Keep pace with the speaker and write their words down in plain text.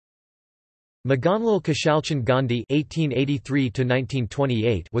Maganlal Gandhi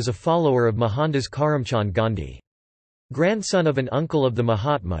 (1883–1928) was a follower of Mohandas Karamchand Gandhi. Grandson of an uncle of the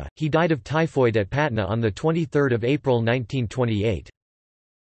Mahatma, he died of typhoid at Patna on 23 April 1928.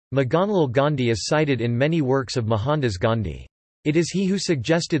 Maganlal Gandhi is cited in many works of Mohandas Gandhi. It is he who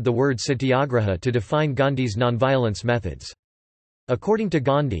suggested the word satyagraha to define Gandhi's nonviolence methods. According to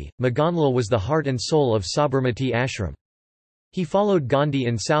Gandhi, Maganlal was the heart and soul of Sabarmati Ashram. He followed Gandhi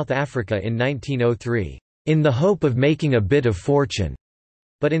in South Africa in 1903, in the hope of making a bit of fortune,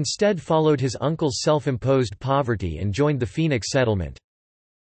 but instead followed his uncle's self-imposed poverty and joined the Phoenix settlement.